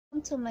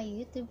welcome to my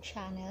YouTube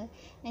channel.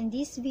 And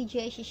this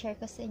video I share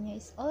ko sa inyo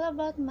is all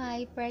about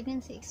my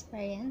pregnancy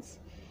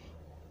experience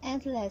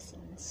and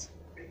lessons.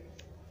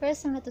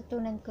 First, ang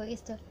natutunan ko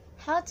is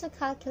how to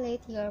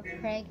calculate your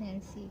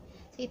pregnancy.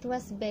 So, it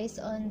was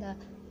based on the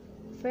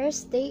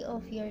first day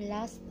of your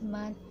last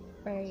month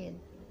period.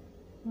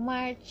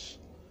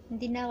 March,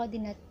 hindi na ako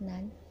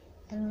dinatnan.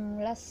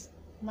 Ang last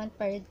month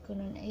period ko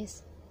nun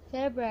is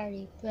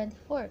February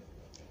 24.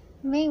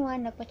 May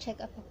 1,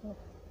 napacheck up ako.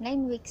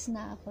 9 weeks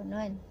na ako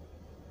nun.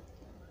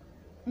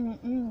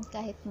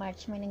 Kahit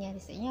March may nangyari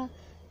sa inyo,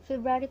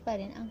 February pa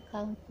rin ang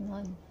count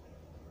nun.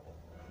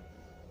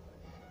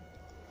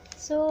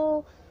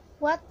 So,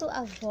 what to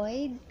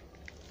avoid?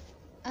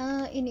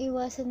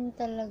 Iniiwasan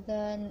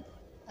talaga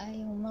ay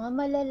yung mga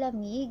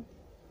malalamig,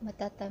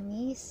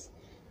 matatamis.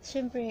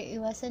 Siyempre,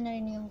 iwasan na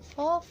rin yung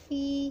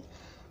coffee,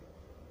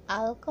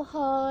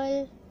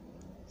 alcohol,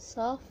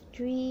 soft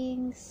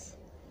drinks,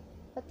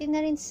 pati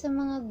na rin sa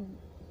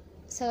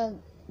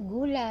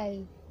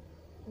gulay.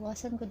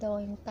 Iwasan ko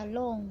daw yung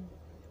talong.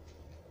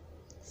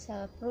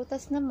 Sa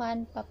prutas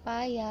naman,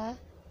 papaya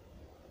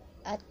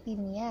at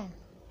pinya.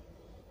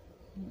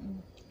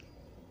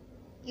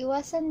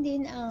 Iwasan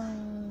din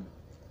ang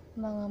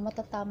mga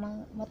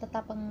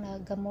matatapang na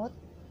gamot.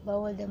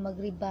 Bawal na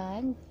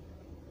mag-reband.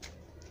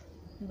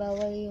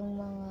 Bawal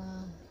yung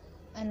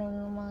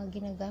mga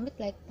ginagamit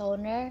like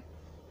toner.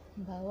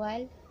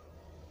 Bawal.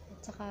 At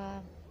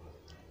saka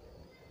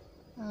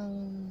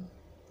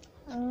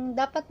ang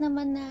dapat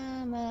naman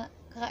na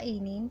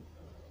makakainin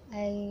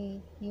ay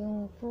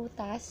yung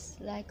prutas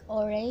like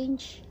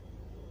orange,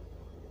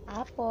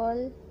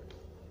 apple,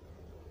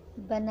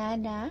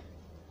 banana,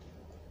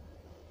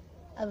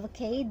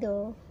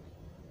 avocado,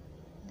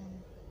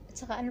 at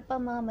saka ano pa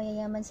mga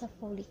mayayaman sa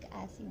folic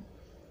acid.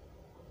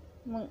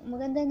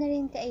 Maganda na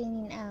rin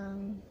kainin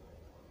ang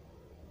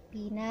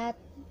peanut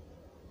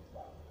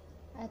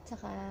at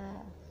saka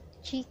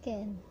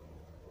chicken.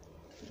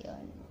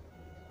 Yun.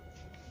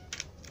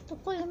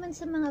 Tungkol naman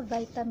sa mga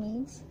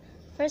vitamins,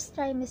 first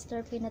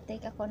trimester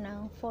pinatake ako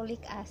ng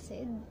folic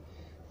acid.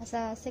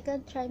 Sa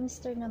second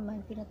trimester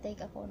naman pinatake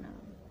ako ng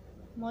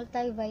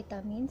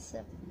multivitamins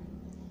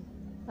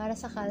para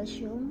sa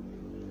calcium.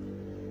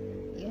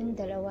 Yun,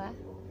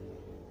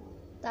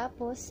 2.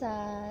 Tapos sa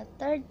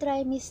third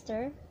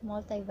trimester,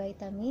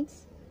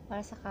 multivitamins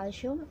para sa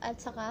calcium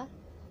at saka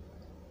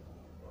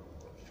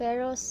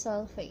ferrous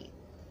sulfate.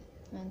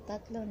 Yan,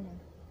 3 na.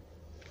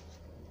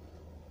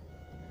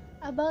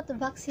 About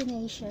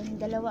vaccination,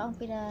 2 ang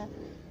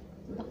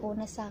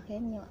pinabakuna sa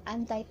akin, yung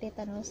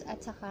anti-tetanus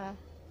at saka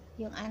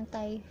yung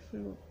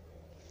anti-flu.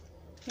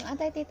 Yung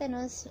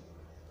anti-tetanus,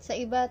 sa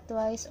iba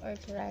twice or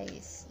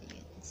thrice.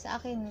 Sa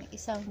akin,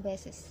 1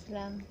 beses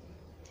lang.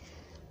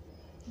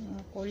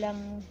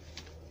 Kulang.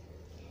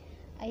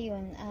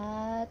 Ayun.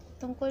 At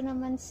tungkol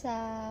naman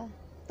sa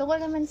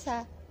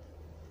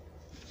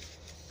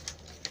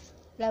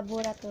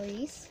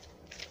laboratories.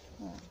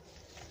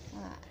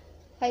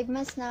 5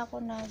 months na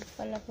ako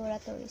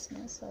nagpa-laboratories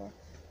na. So,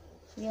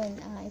 yun.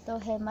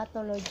 Ito,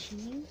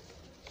 hematology,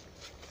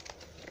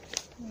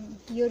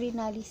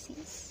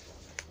 urinalysis,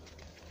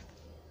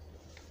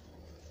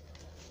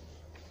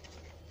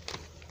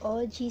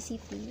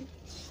 OGCT,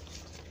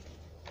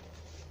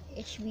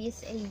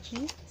 HBsAg,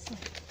 sa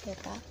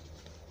teta.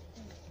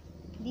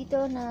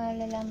 Dito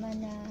nalalaman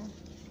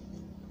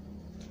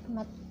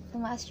na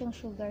tumaas yung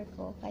sugar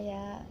ko,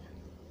 kaya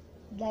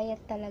diet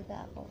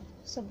talaga ako.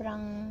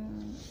 Sobrang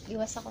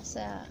iwas ako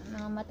sa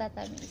mga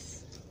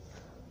matatamis.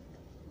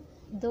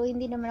 Though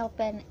hindi naman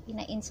ako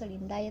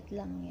ina-insulin, diet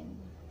lang yun.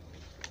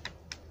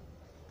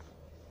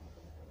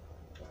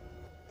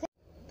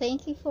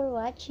 Thank you for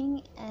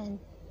watching,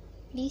 and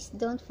please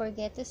don't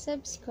forget to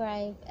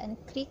subscribe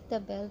and click the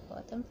bell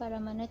button para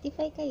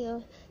ma-notify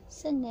kayo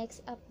sa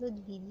next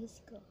upload videos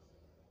ko.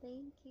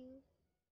 Thank you.